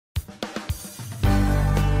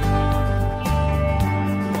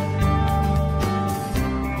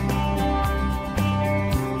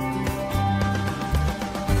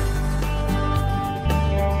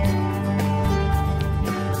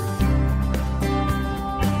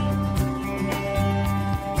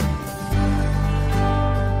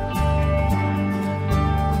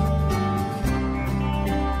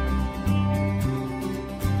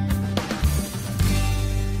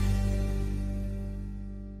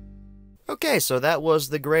Okay, so that was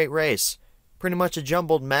The Great Race. Pretty much a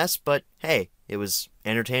jumbled mess, but hey, it was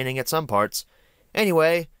entertaining at some parts.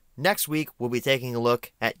 Anyway, next week we'll be taking a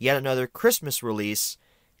look at yet another Christmas release,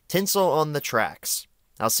 Tinsel on the Tracks.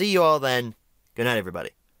 I'll see you all then. Good night,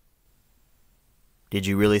 everybody. Did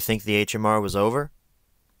you really think the HMR was over?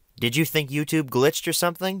 Did you think YouTube glitched or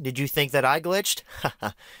something? Did you think that I glitched?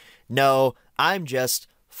 No, I'm just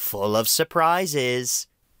full of surprises.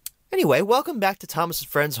 Anyway, welcome back to Thomas &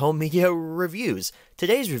 Friends Home Media Reviews.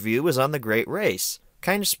 Today's review is on The Great Race.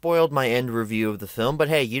 Kind of spoiled my end review of the film, but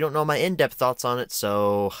hey, you don't know my in-depth thoughts on it,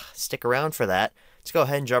 so stick around for that. Let's go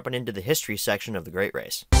ahead and jump into the history section of The Great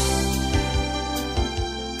Race.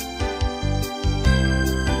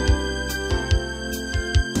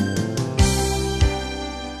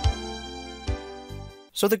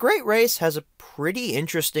 So The Great Race has a pretty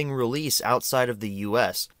interesting release outside of the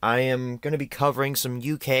US. I am going to be covering some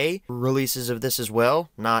UK releases of this as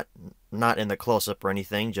well, not in the close-up or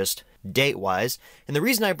anything, just date-wise. And the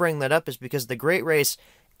reason I bring that up is because The Great Race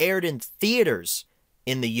aired in theaters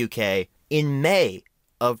in the UK in May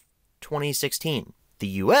of 2016. The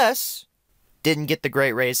US didn't get The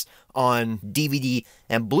Great Race on DVD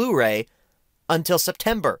and Blu-ray until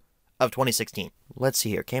September of 2016. Let's see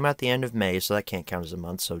here. Came out the end of May, so that can't count as a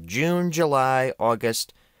month. So June, July,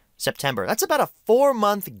 August, September. That's about a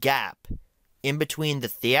 4-month gap in between the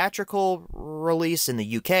theatrical release in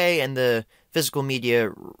the UK and the physical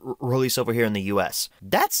media release over here in the US.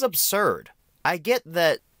 That's absurd. I get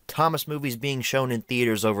that Thomas movies being shown in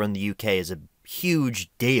theaters over in the UK is a huge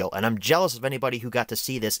deal, and I'm jealous of anybody who got to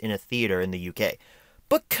see this in a theater in the UK.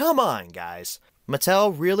 But come on, guys.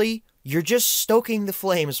 Mattel, really? You're just stoking the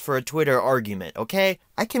flames for a Twitter argument, okay?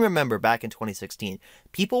 I can remember back in 2016,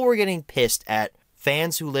 people were getting pissed at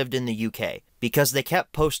fans who lived in the UK because they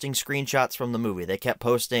kept posting screenshots from the movie. They kept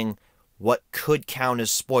posting what could count as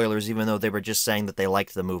spoilers, even though they were just saying that they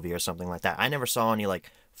liked the movie or something like that. I never saw any,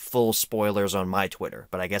 full spoilers on my Twitter,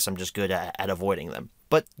 but I guess I'm just good at avoiding them.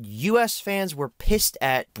 But US fans were pissed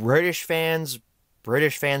at British fans.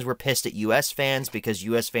 British fans were pissed at US fans because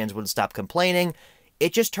US fans wouldn't stop complaining.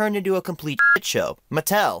 It just turned into a complete shit show.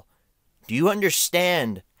 Mattel, do you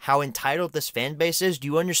understand how entitled this fan base is? Do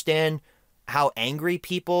you understand how angry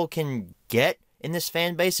people can get in this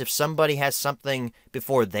fan base if somebody has something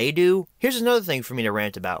before they do? Here's another thing for me to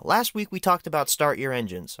rant about. Last week we talked about Start Your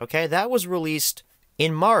Engines, okay? That was released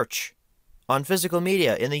in March on physical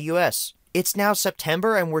media in the US. It's now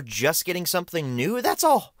September and we're just getting something new? That's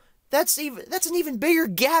all. That's an even bigger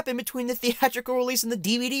gap in between the theatrical release and the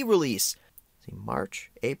DVD release. See,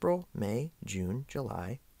 March, April, May, June,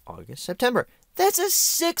 July, August, September. That's a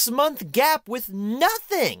 6-month gap with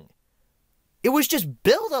nothing. It was just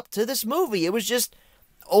build up to this movie. It was just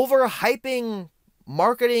overhyping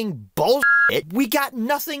marketing bullshit. We got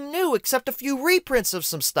nothing new except a few reprints of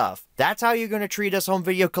some stuff. That's how you're going to treat us home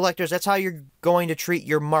video collectors. That's how you're going to treat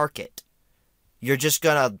your market. You're just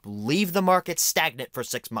going to leave the market stagnant for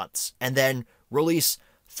 6 months and then release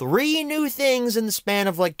 3 new things in the span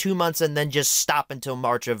of 2 months and then just stop until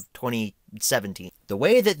March of 2017. The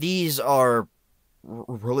way that these are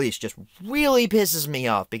released just really pisses me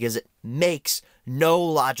off because it makes no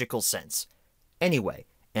logical sense. Anyway,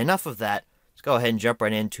 enough of that. Let's go ahead and jump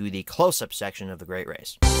right into the close-up section of The Great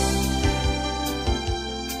Race.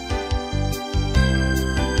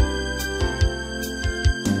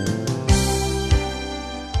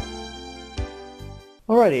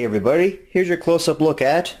 Alrighty, everybody, here's your close-up look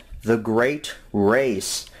at The Great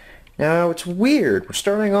Race. Now, it's weird. We're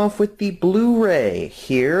starting off with the Blu-ray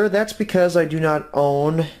here. That's because I do not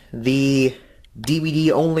own the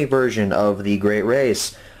DVD-only version of The Great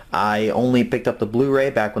Race. I only picked up the Blu-ray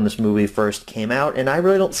back when this movie first came out, and I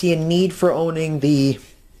really don't see a need for owning the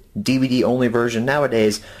DVD-only version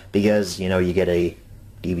nowadays because, you get a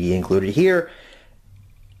DVD included here,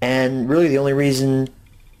 and really the only reason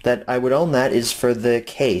that I would own that is for the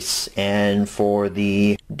case and for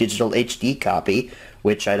the digital HD copy,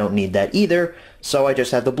 which I don't need that either, so I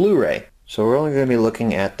just have the Blu-ray. So we're only going to be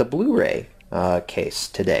looking at the Blu-ray case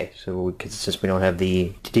today, since we don't have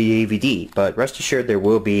the DVD, but rest assured there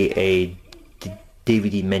will be a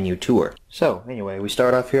DVD menu tour. So anyway, we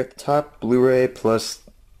start off here at the top, Blu-ray plus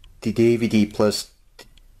the DVD plus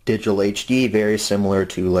digital HD, very similar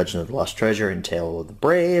to Legend of the Lost Treasure and Tale of the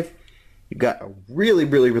Brave. You've got a really,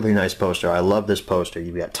 really, really nice poster. I love this poster.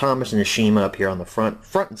 You've got Thomas and Ashima up here on the front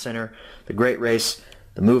and center. The Great Race,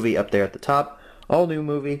 the movie up there at the top. All new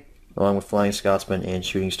movie, along with Flying Scotsman and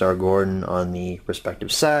Shooting Star Gordon on the respective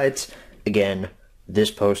sides. Again,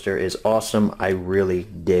 this poster is awesome. I really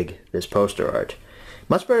dig this poster art.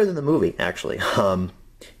 Much better than the movie, actually.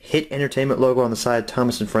 Hit Entertainment logo on the side,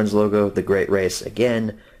 Thomas and Friends logo, The Great Race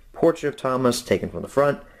again, portrait of Thomas taken from the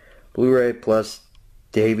front, Blu-ray plus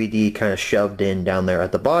DVD kind of shoved in down there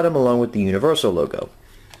at the bottom along with the Universal logo.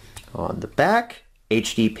 On the back,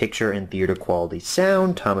 HD picture and theater quality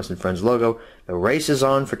sound, Thomas and Friends logo, The Race is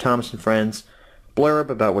on for Thomas and Friends, blurb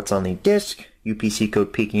about what's on the disc, UPC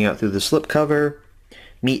code peeking out through the slipcover,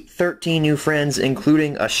 meet 13 new friends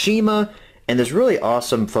including Ashima, and this really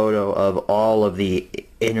awesome photo of all of the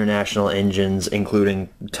international engines including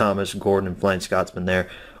Thomas, Gordon, and Flying Scotsman there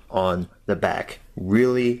on the back.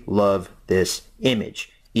 Really love this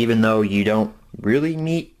image. Even though you don't really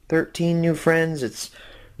meet 13 new friends, it's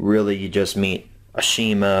really you just meet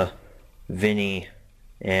Ashima, Vinny,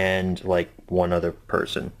 and like one other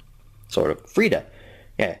person. Sort of. Frida.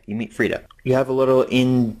 Yeah, you meet Frida. You have a little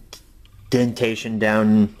indentation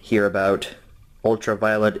down here about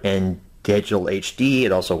ultraviolet and digital HD.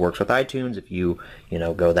 It also works with iTunes if you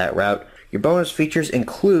go that route. Your bonus features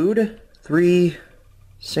include 3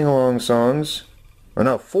 sing-along songs. Or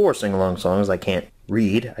no, 4 sing-along songs. I can't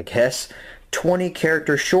read, I guess. 20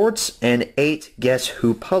 character shorts and 8 Guess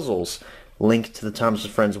Who puzzles. Link to the Thomas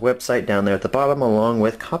and Friends website down there at the bottom along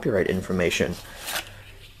with copyright information.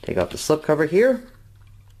 Take off the slipcover here.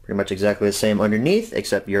 Pretty much exactly the same underneath,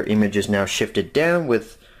 except your image is now shifted down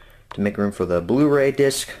to make room for the Blu-ray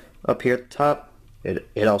disc up here at the top.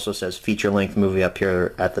 It also says feature-length movie up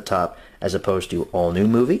here at the top as opposed to all-new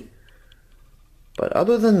movie. But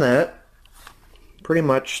other than that, pretty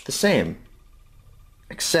much the same.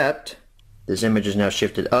 Except this image is now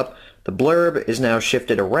shifted up. The blurb is now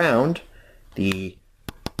shifted around the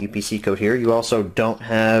UPC code here. You also don't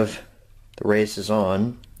have The Race is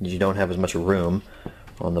on. You don't have as much room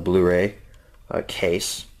on the Blu-ray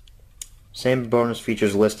case. Same bonus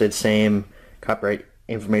features listed, same copyright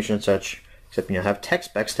information and such, except you have text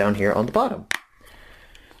specs down here on the bottom.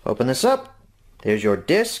 Open this up. There's your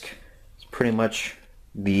disc. It's pretty much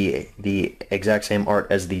the exact same art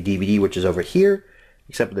as the DVD, which is over here,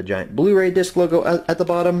 except for the giant Blu-ray disc logo at the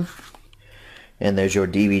bottom. And there's your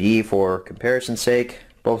DVD for comparison's sake.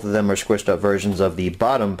 Both of them are squished up versions of the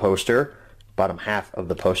bottom poster. Bottom half of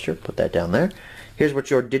the poster. Put that down there. Here's what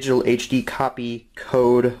your digital HD copy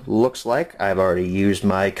code looks like. I've already used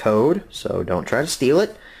my code, so don't try to steal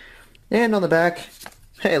it. And on the back,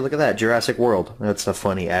 hey, look at that, Jurassic World. That's a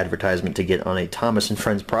funny advertisement to get on a Thomas and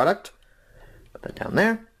Friends product. Put that down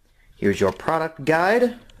there. Here's your product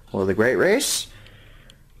guide for The Great Race.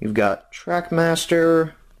 You've got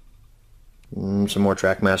Trackmaster, some more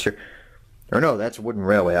Trackmaster. Or no, that's Wooden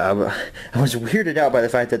Railway. I was weirded out by the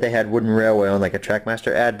fact that they had Wooden Railway on like a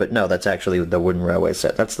Trackmaster ad, but no, that's actually the Wooden Railway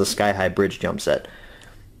set. That's the Sky High Bridge Jump set.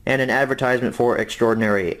 And an advertisement for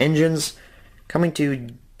Extraordinary Engines, coming to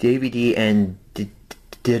DVD and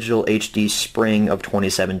Digital HD spring of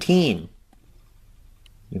 2017.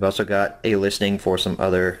 You've also got a listing for some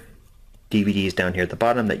other DVDs down here at the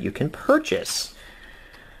bottom that you can purchase.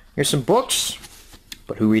 Here's some books,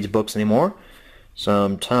 but who reads books anymore?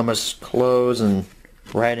 Some Thomas clothes and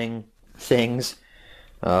writing things.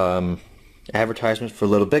 Advertisements for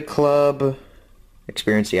Little Big Club.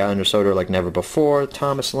 Experience the island of Sodor like never before.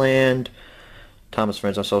 Thomas Land. Thomas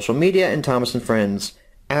Friends on social media. And Thomas and Friends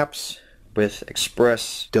apps with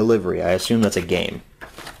express delivery. I assume that's a game.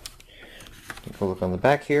 Take a look on the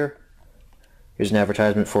back here. Here's an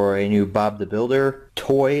advertisement for a new Bob the Builder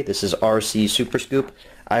toy. This is RC Super Scoop.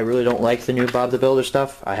 I really don't like the new Bob the Builder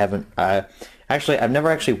stuff. I've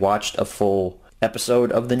never actually watched a full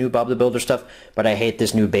episode of the new Bob the Builder stuff, but I hate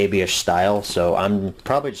this new babyish style, so I'm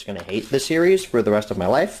probably just going to hate the series for the rest of my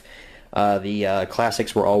life. The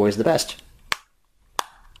classics were always the best.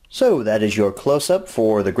 So that is your close-up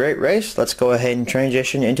for The Great Race. Let's go ahead and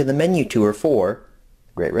transition into the menu tour for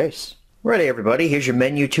The Great Race. Ready, everybody? Here's your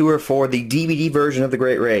menu tour for the DVD version of The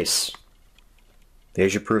Great Race.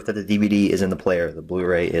 There's your proof that the DVD is in the player. The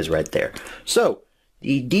Blu-ray is right there. So,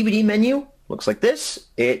 the DVD menu looks like this.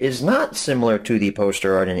 It is not similar to the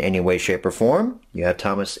poster art in any way, shape, or form. You have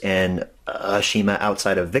Thomas and Ashima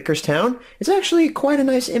outside of Vickerstown. It's actually quite a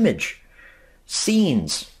nice image.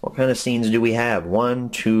 Scenes. What kind of scenes do we have?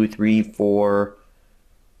 1, 2, 3, 4,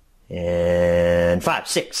 and 5,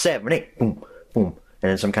 6, 7, 8. Boom, boom. And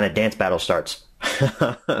then some kind of dance battle starts.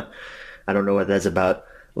 I don't know what that's about.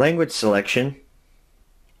 Language selection.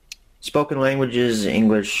 Spoken languages,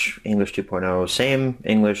 English 2.0, same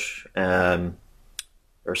English,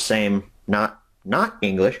 or same, not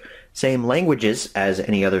English, same languages as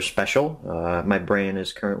any other special. My brain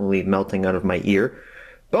is currently melting out of my ear.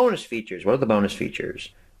 Bonus features. What are the bonus features?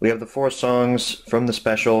 We have the 4 songs from the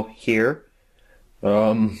special here.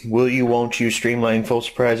 Will You, Won't You, Streamline Full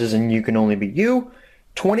Surprises, and You Can Only Be You.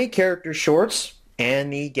 20 character shorts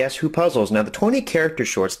and the Guess Who puzzles. Now, the 20 character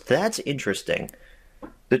shorts, that's interesting.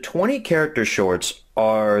 The 20 character shorts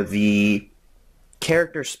are the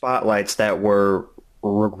character spotlights that were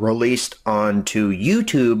released onto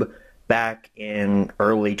YouTube back in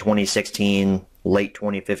early 2016, late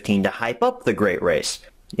 2015 to hype up the Great Race.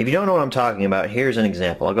 If you don't know what I'm talking about, here's an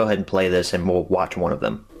example. I'll go ahead and play this and we'll watch one of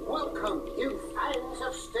them. Welcome, you fans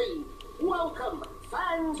of Steve. Welcome,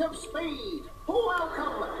 fans of speed.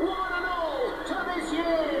 Welcome, one and all, to this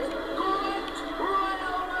year's Great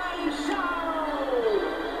Railway Show.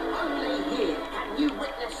 Only here can you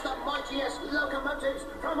witness the mightiest locomotives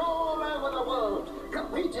from all over the world,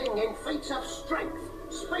 competing in feats of strength,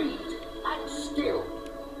 speed, and skill.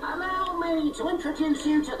 Allow me to introduce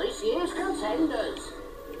you to this year's contenders.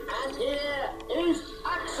 And here is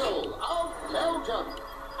Axel of Belgium.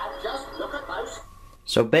 And just look at those.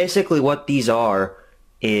 So basically what these are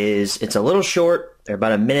is, it's a little short, they're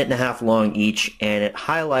about a minute and a half long each, and it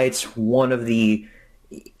highlights one of the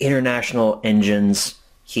international engines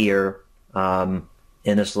here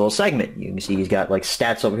in this little segment. You can see he's got like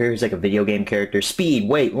stats over here. He's like a video game character. Speed,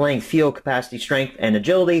 weight, length, fuel capacity, strength, and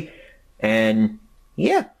agility. And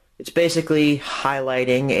yeah, it's basically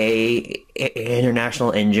highlighting a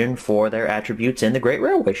international engine for their attributes in the Great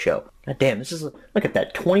Railway Show. God damn, this is, look at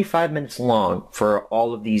that, 25 minutes long for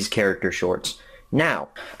all of these character shorts. Now,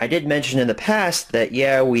 I did mention in the past that,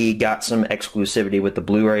 yeah, we got some exclusivity with the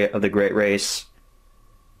Blu-ray of the Great Race.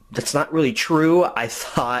 That's not really true. I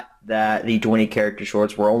thought that the 20 character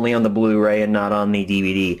shorts were only on the Blu-ray and not on the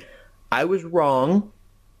DVD. I was wrong.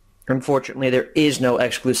 Unfortunately, there is no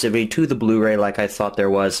exclusivity to the Blu-ray like I thought there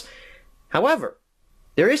was. However,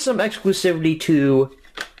 there is some exclusivity to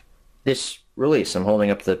this release. I'm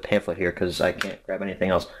holding up the pamphlet here because I can't grab anything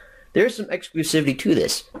else. There's some exclusivity to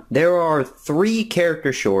this. There are 3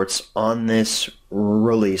 character shorts on this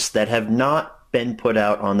release that have not been put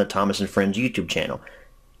out on the Thomas and Friends YouTube channel.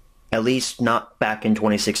 At least not back in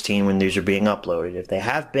 2016 when these are being uploaded. If they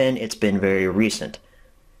have been, it's been very recent.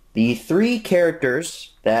 The 3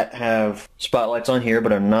 characters that have spotlights on here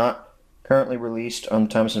but are not currently released on the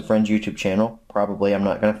Thomas and Friends YouTube channel, probably, I'm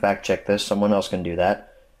not going to fact check this, someone else can do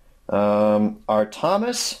that, are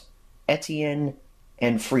Thomas, Etienne,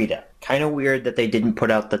 and Frida. Kind of weird that they didn't put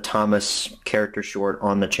out the Thomas character short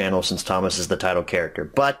on the channel since Thomas is the title character,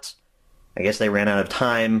 but I guess they ran out of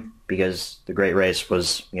time because the Great Race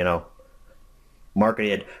was, you know,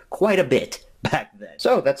 marketed quite a bit back then.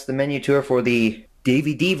 So that's the menu tour for the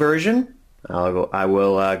DVD version. I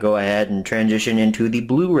will go ahead and transition into the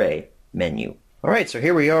Blu-ray menu. Alright, so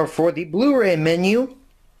here we are for the Blu-ray menu.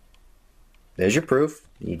 There's your proof.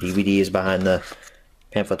 The DVD is behind the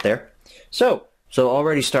pamphlet there. So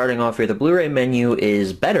already starting off here, the Blu-ray menu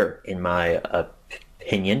is better, in my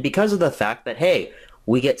opinion, because of the fact that, hey,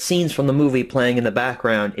 we get scenes from the movie playing in the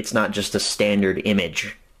background. It's not just a standard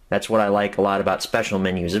image. That's what I like a lot about special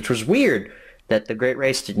menus. It was weird that The Great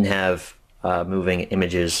Race didn't have moving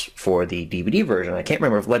images for the DVD version. I can't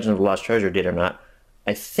remember if Legend of the Lost Treasure did or not.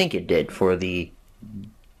 I think it did for the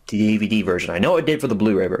DVD version. I know it did for the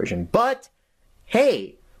Blu-ray version. But,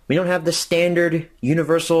 hey, we don't have the standard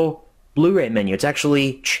universal Blu-ray menu. It's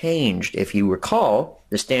actually changed. If you recall,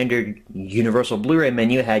 the standard universal Blu-ray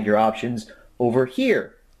menu had your options over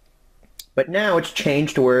here. But now it's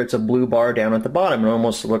changed to where it's a blue bar down at the bottom. It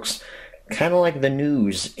almost looks kind of like the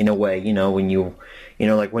news in a way, you know, when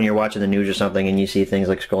like when you're watching the news or something and you see things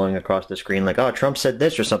like scrolling across the screen like, oh, Trump said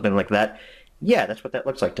this or something like that. Yeah, that's what that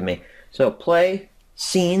looks like to me. So play,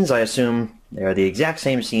 scenes, I assume they are the exact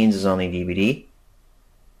same scenes as on the DVD.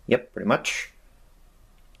 Yep, pretty much.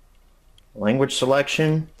 Language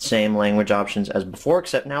selection, same language options as before,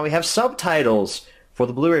 except now we have subtitles for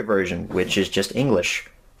the Blu-ray version, which is just English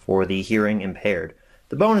for the hearing impaired.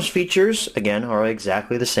 The bonus features, again, are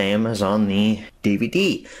exactly the same as on the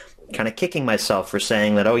DVD. Kind of kicking myself for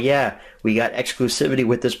saying that, oh yeah, we got exclusivity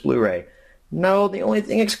with this Blu-ray. No, the only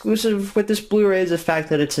thing exclusive with this Blu-ray is the fact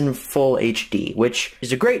that it's in full HD, which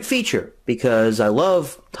is a great feature because I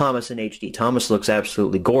love Thomas in HD. Thomas looks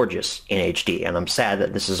absolutely gorgeous in HD, and I'm sad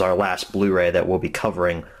that this is our last Blu-ray that we'll be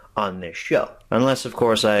covering on this show. Unless, of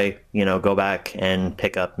course, I, go back and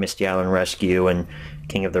pick up Misty Island Rescue and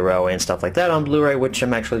King of the Railway and stuff like that on Blu-ray, which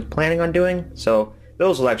I'm actually planning on doing, so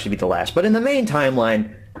those will actually be the last. But in the main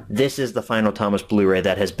timeline, this is the final Thomas Blu-ray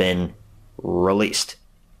that has been released.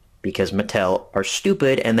 Because Mattel are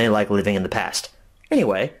stupid and they like living in the past.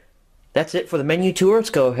 Anyway, that's it for the menu tour.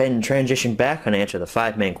 Let's go ahead and transition back and answer the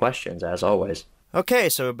 5 main questions, as always. Okay,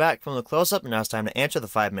 so we're back from the close-up, and now it's time to answer the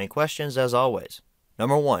 5 main questions, as always.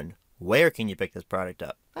 Number 1, where can you pick this product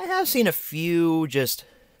up? I have seen a few just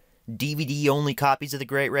DVD-only copies of The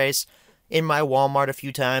Great Race in my Walmart a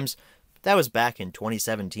few times. That was back in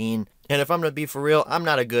 2017. And if I'm going to be for real, I'm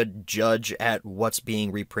not a good judge at what's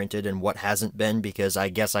being reprinted and what hasn't been, because I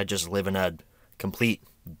guess I just live in a complete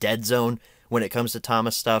dead zone when it comes to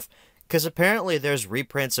Thomas stuff. Because apparently there's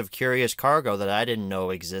reprints of Curious Cargo that I didn't know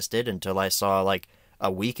existed until I saw like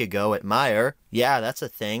a week ago at Meijer. Yeah, that's a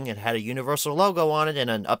thing. It had a Universal logo on it and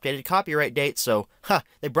an updated copyright date, so,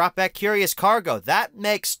 they brought back Curious Cargo. That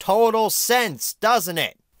makes total sense, doesn't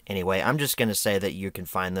it? Anyway, I'm just going to say that you can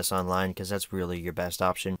find this online because that's really your best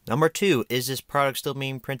option. Number 2, is this product still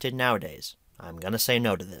being printed nowadays? I'm going to say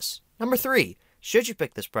no to this. Number 3, should you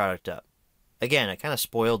pick this product up? Again, I kind of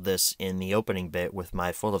spoiled this in the opening bit with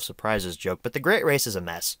my full of surprises joke, but The Great Race is a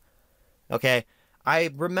mess. Okay?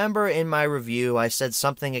 I remember in my review I said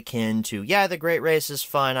something akin to, yeah, The Great Race is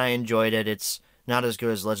fun, I enjoyed it, it's not as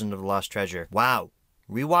good as Legend of the Lost Treasure. Wow.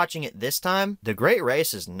 Rewatching it this time, The Great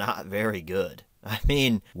Race is not very good. I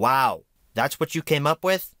mean, wow. That's what you came up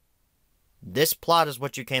with? This plot is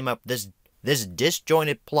what you came up with. This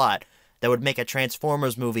disjointed plot that would make a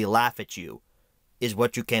Transformers movie laugh at you is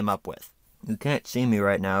what you came up with. You can't see me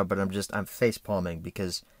right now, but I'm face palming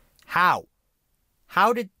because how?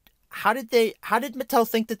 How did Mattel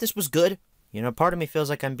think that this was good? You know, part of me feels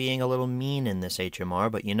like I'm being a little mean in this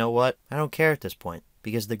HMR, but you know what? I don't care at this point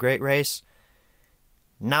because The Great Race,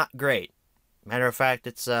 not great. Matter of fact,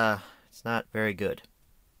 it's not very good.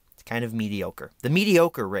 It's kind of mediocre. The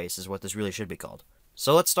mediocre race is what this really should be called.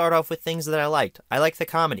 So let's start off with things that I liked. I like the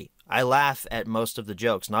comedy. I laugh at most of the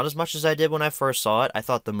jokes. Not as much as I did when I first saw it. I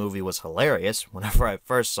thought the movie was hilarious whenever I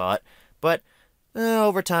first saw it. But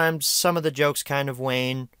over time, some of the jokes kind of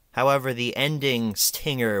wane. However, the ending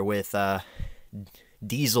stinger with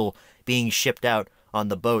Diesel being shipped out on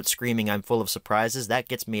the boat screaming, "I'm full of surprises," that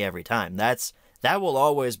gets me every time. That will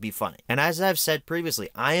always be funny. And as I've said previously,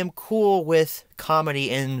 I am cool with comedy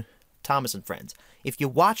in Thomas and Friends. If you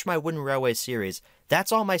watch my Wooden Railway series,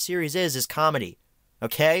 that's all my series is comedy.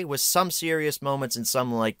 Okay? With some serious moments and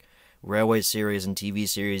some, like, Railway series and TV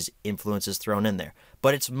series influences thrown in there.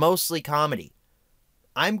 But it's mostly comedy.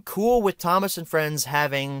 I'm cool with Thomas and Friends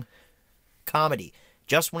having comedy,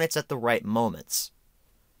 just when it's at the right moments.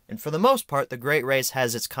 And for the most part, The Great Race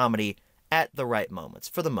has its comedy at the right moments,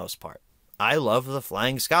 for the most part. I love the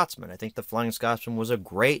Flying Scotsman. I think the Flying Scotsman was a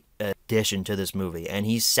great addition to this movie, and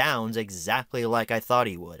he sounds exactly like I thought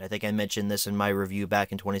he would. I think I mentioned this in my review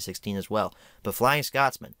back in 2016 as well. But Flying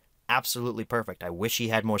Scotsman, absolutely perfect. I wish he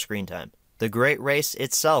had more screen time. The Great Race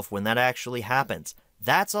itself, when that actually happens,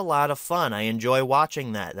 that's a lot of fun. I enjoy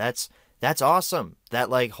watching that. That's awesome. That,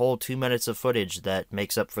 like, whole 2 minutes of footage that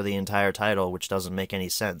makes up for the entire title, which doesn't make any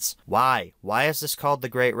sense. Why? Why is this called The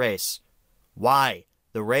Great Race? Why?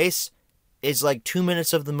 The race is like 2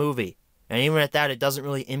 minutes of the movie. And even at that, it doesn't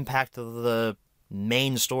really impact the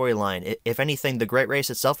main storyline. If anything, The Great Race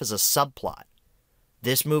itself is a subplot.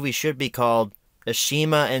 This movie should be called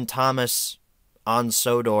Ashima and Thomas on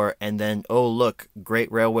Sodor, and then, oh look,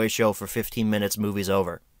 Great Railway Show for 15 minutes, movie's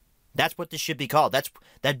over. That's what this should be called.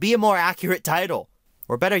 That'd be a more accurate title.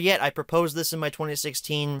 Or better yet, I proposed this in my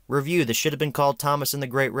 2016 review. This should have been called Thomas and the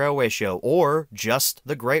Great Railway Show, or just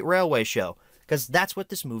The Great Railway Show. Because that's what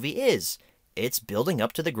this movie is. It's building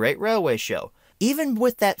up to The Great Railway Show. Even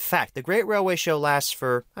with that fact, The Great Railway Show lasts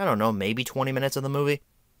for, I don't know, maybe 20 minutes of the movie.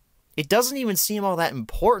 It doesn't even seem all that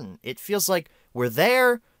important. It feels like we're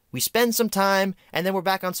there, we spend some time, and then we're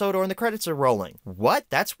back on Sodor and the credits are rolling. What?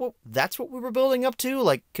 That's what we were building up to?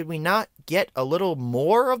 Like, could we not get a little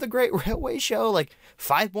more of The Great Railway Show? Like,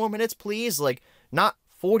 5 more minutes, please? Like, not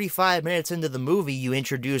 45 minutes into the movie, you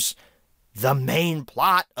introduce the main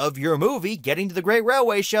plot of your movie getting to The Great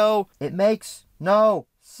Railway Show. It makes no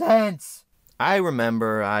sense. I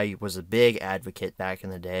remember I was a big advocate back in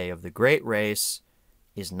the day of The Great Race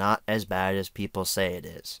is not as bad as people say it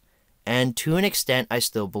is. And to an extent, I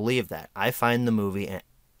still believe that. I find the movie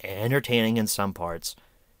entertaining in some parts.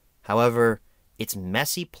 However, its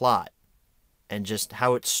messy plot and just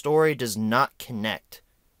how its story does not connect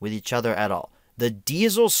with each other at all. The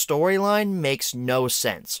Diesel storyline makes no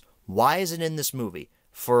sense. Why is it in this movie?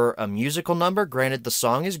 For a musical number, granted the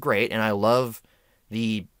song is great, and I love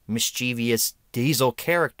the mischievous Diesel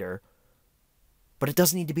character, but it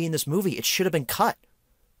doesn't need to be in this movie. It should have been cut.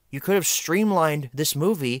 You could have streamlined this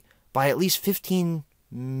movie by at least 15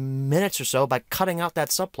 minutes or so by cutting out that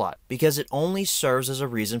subplot, because it only serves as a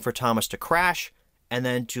reason for Thomas to crash and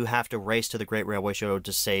then to have to race to the Great Railway Show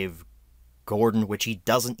to save Gordon, which he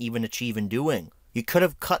doesn't even achieve in doing. You could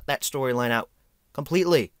have cut that storyline out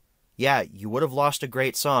completely. Yeah, you would have lost a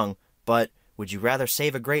great song, but would you rather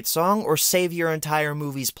save a great song or save your entire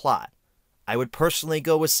movie's plot? I would personally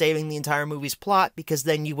go with saving the entire movie's plot, because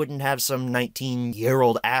then you wouldn't have some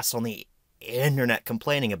 19-year-old ass on the internet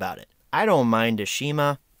complaining about it. I don't mind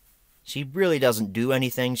Ashima. She really doesn't do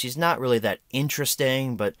anything. She's not really that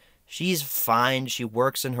interesting, but she's fine. She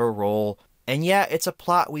works in her role. And yeah, it's a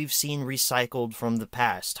plot we've seen recycled from the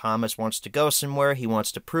past. Thomas wants to go somewhere. He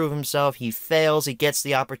wants to prove himself. He fails. He gets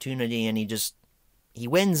the opportunity, and he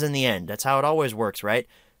wins in the end. That's how it always works, right?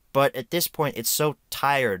 But at this point, it's so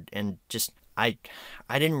tired, and just, I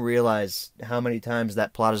didn't realize how many times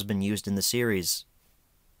that plot has been used in the series,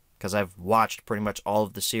 because I've watched pretty much all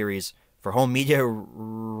of the series for home media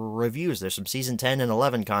reviews. There's some season 10 and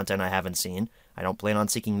 11 content I haven't seen. I don't plan on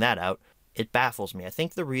seeking that out. It baffles me. I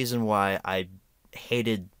think the reason why I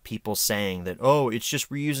hated people saying that, oh, it's just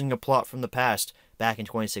reusing a plot from the past back in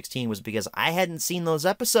 2016 was because I hadn't seen those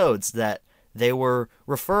episodes that they were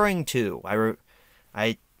referring to.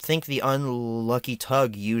 I think the Unlucky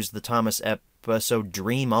Tug used the Thomas episode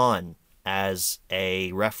Dream On as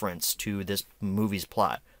a reference to this movie's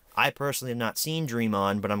plot. I personally have not seen Dream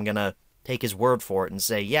On, but I'm gonna take his word for it and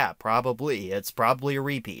say, yeah, probably. It's probably a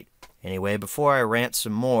repeat. Anyway, before I rant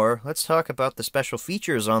some more, let's talk about the special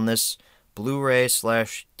features on this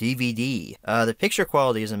Blu-ray/DVD. The picture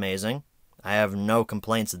quality is amazing. I have no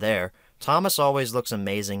complaints there. Thomas always looks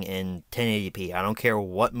amazing in 1080p. I don't care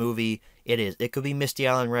what movie it is. It could be Misty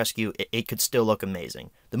Island Rescue. It could still look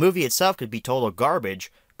amazing. The movie itself could be total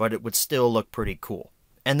garbage, but it would still look pretty cool.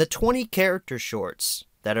 And the 20 character shorts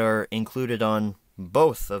that are included on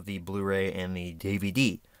both of the Blu-ray and the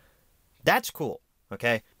DVD, that's cool,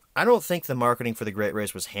 okay? I don't think the marketing for The Great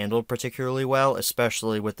Race was handled particularly well,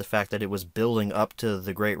 especially with the fact that it was building up to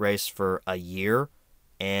The Great Race for a year,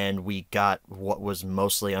 and we got what was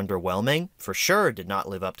mostly underwhelming. For sure did not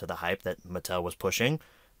live up to the hype that Mattel was pushing.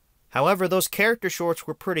 However, those character shorts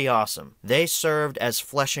were pretty awesome. They served as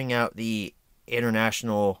fleshing out the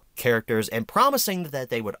international characters and promising that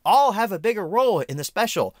they would all have a bigger role in the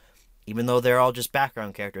special, even though they're all just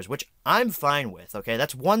background characters, which I'm fine with, okay?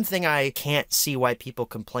 That's one thing I can't see why people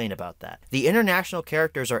complain about that. The international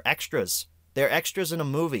characters are extras. They're extras in a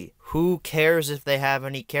movie. Who cares if they have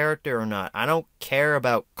any character or not? I don't care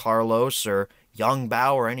about Carlos or Young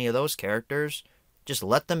Bao or any of those characters. Just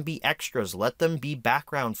let them be extras. Let them be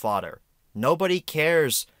background fodder. Nobody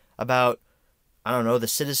cares about, I don't know, the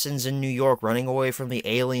citizens in New York running away from the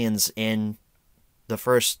aliens in the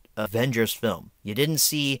first Avengers film. You didn't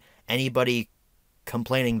see anybody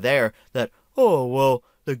complaining there that, oh, well,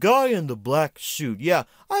 the guy in the black suit, yeah,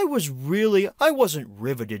 I wasn't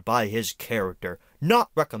riveted by his character.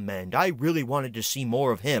 Not recommend. I really wanted to see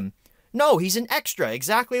more of him. No, he's an extra,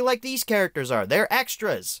 exactly like these characters are. They're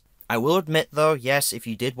extras. I will admit, though, yes, if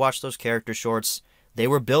you did watch those character shorts, they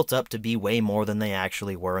were built up to be way more than they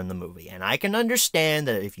actually were in the movie. And I can understand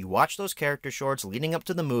that if you watch those character shorts leading up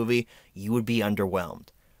to the movie, you would be underwhelmed.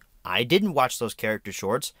 I didn't watch those character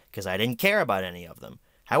shorts because I didn't care about any of them.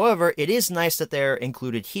 However, it is nice that they're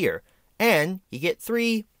included here. And you get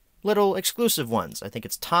 3 little exclusive ones. I think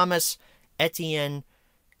it's Thomas, Etienne,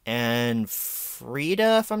 and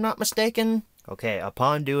Frida, if I'm not mistaken. Okay,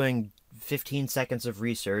 upon doing 15 seconds of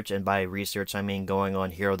research, and by research I mean going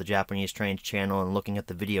on Hero the Japanese Train's channel and looking at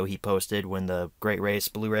the video he posted when the Great Race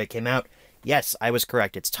Blu-ray came out, yes, I was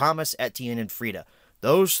correct. It's Thomas, Etienne, and Frida.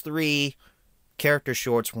 Those 3 character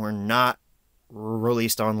shorts were not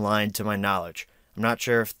released online to my knowledge. I'm not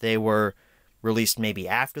sure if they were released maybe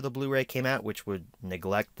after the Blu-ray came out, which would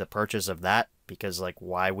neglect the purchase of that, because, like,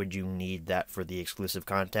 why would you need that for the exclusive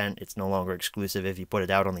content? It's no longer exclusive if you put it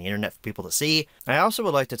out on the internet for people to see. I also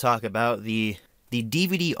would like to talk about the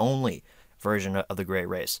DVD-only version of The Great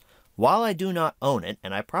Race. While I do not own it,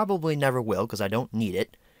 and I probably never will because I don't need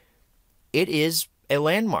it, it is a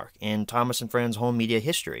landmark in Thomas & Friends home media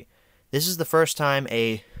history. This is the first time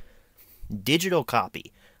a digital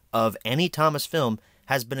copy of any Thomas film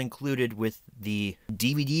has been included with the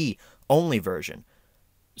DVD-only version.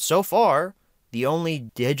 So far, the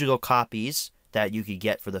only digital copies that you could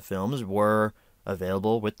get for the films were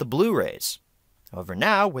available with the Blu-rays. However,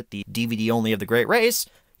 now, with the DVD-only of The Great Race,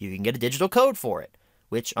 you can get a digital code for it,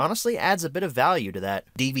 which honestly adds a bit of value to that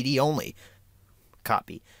DVD-only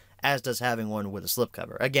copy, as does having one with a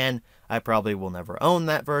slipcover. Again, I probably will never own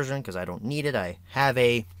that version because I don't need it. I have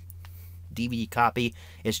a DVD copy.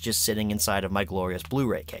 It's just sitting inside of my glorious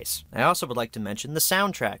Blu-ray case. I also would like to mention the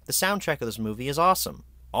soundtrack. The soundtrack of this movie is awesome.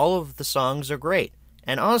 All of the songs are great.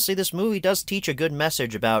 And honestly, this movie does teach a good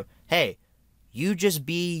message about, hey, you just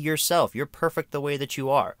be yourself. You're perfect the way that you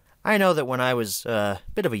are. I know that when I was a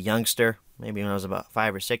bit of a youngster, maybe when I was about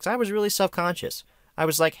 5 or 6, I was really self-conscious. I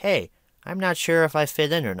was like, hey, I'm not sure if I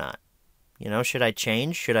fit in or not. You know, should I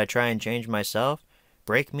change? Should I try and change myself?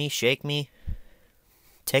 Break me, shake me,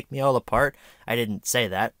 take me all apart? I didn't say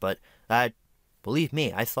that, but believe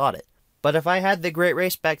me, I thought it. But if I had the Great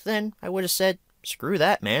Race back then, I would have said, screw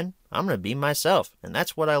that, man. I'm going to be myself. And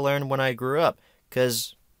that's what I learned when I grew up.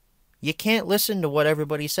 Because you can't listen to what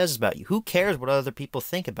everybody says about you. Who cares what other people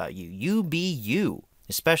think about you? You be you.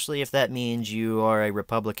 Especially if that means you are a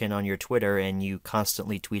Republican on your Twitter and you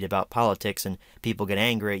constantly tweet about politics and people get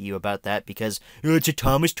angry at you about that because it's a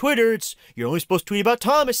Thomas Twitter. You're only supposed to tweet about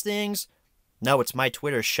Thomas things. No, it's my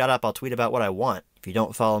Twitter. Shut up. I'll tweet about what I want. If you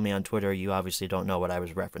don't follow me on Twitter, you obviously don't know what I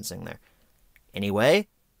was referencing there. Anyway,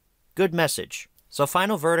 good message. So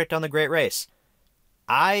final verdict on The Great Race.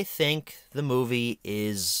 I think the movie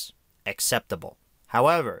is acceptable.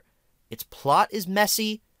 However, its plot is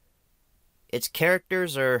messy. Its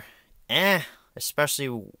characters are especially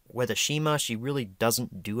with Ashima. She really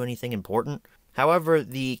doesn't do anything important. However,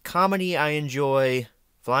 the comedy I enjoy,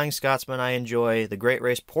 Flying Scotsman I enjoy, the Great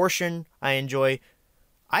Race portion I enjoy.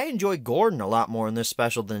 I enjoy Gordon a lot more in this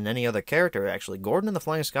special than any other character, actually. Gordon and the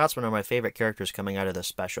Flying Scotsman are my favorite characters coming out of this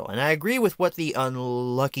special. And I agree with what the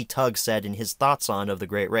Unlucky Tug said in his thoughts on of the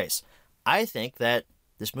Great Race. I think that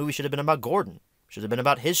this movie should have been about Gordon. Should have been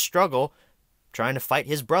about his struggle trying to fight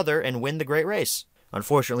his brother and win the Great Race.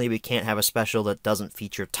 Unfortunately, we can't have a special that doesn't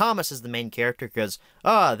feature Thomas as the main character because,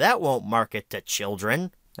 that won't market to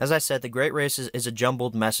children. As I said, The Great Race is a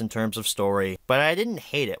jumbled mess in terms of story, but I didn't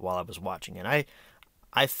hate it while I was watching it.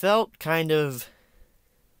 I felt kind of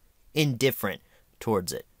indifferent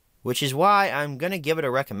towards it, which is why I'm going to give it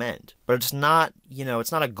a recommend. But it's not,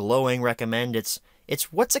 it's not a glowing recommend. It's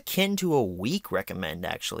what's akin to a weak recommend,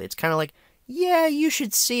 actually. It's kind of like, yeah, you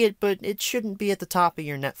should see it, but it shouldn't be at the top of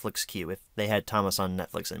your Netflix queue if they had Thomas on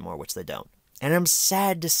Netflix anymore, which they don't. And I'm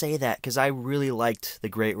sad to say that, because I really liked The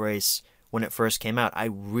Great Race when it first came out. I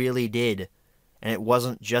really did. And it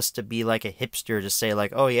wasn't just to be like a hipster to say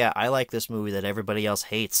like, oh yeah, I like this movie that everybody else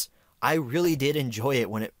hates. I really did enjoy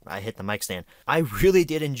it I hit the mic stand. I really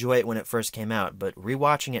did enjoy it when it first came out, but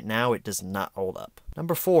rewatching it now, it does not hold up.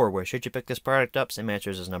 Number 4, where should you pick this product up? Same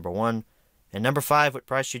answers as number 1. And number 5, what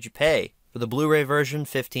price should you pay? For the Blu-ray version,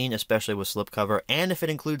 $15, especially with slipcover, and if it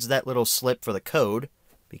includes that little slip for the code,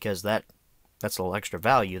 because that's a little extra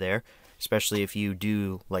value there, especially if you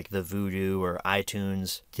do like the Vudu or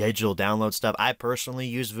iTunes digital download stuff. I personally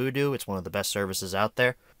use Vudu. It's one of the best services out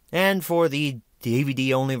there. And for the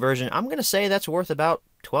DVD-only version, I'm going to say that's worth about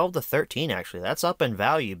 $12 to $13, actually. That's up in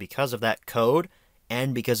value because of that code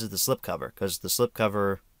and because of the slipcover, because the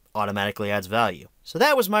slipcover automatically adds value. So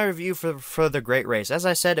that was my review for The Great Race. As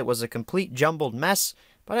I said, it was a complete jumbled mess,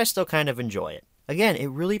 but I still kind of enjoy it. Again, it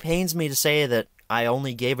really pains me to say that I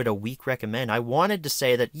only gave it a weak recommend. I wanted to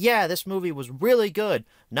say that, yeah, this movie was really good.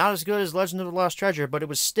 Not as good as Legend of the Lost Treasure, but it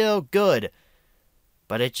was still good.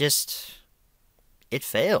 But it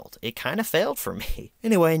failed. It kind of failed for me.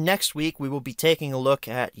 Anyway, next week we will be taking a look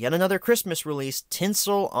at yet another Christmas release,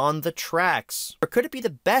 Tinsel on the Tracks. Or could it be the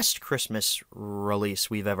best Christmas release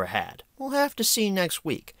we've ever had? We'll have to see next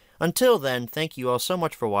week. Until then, thank you all so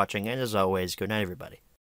much for watching, and as always, good night, everybody.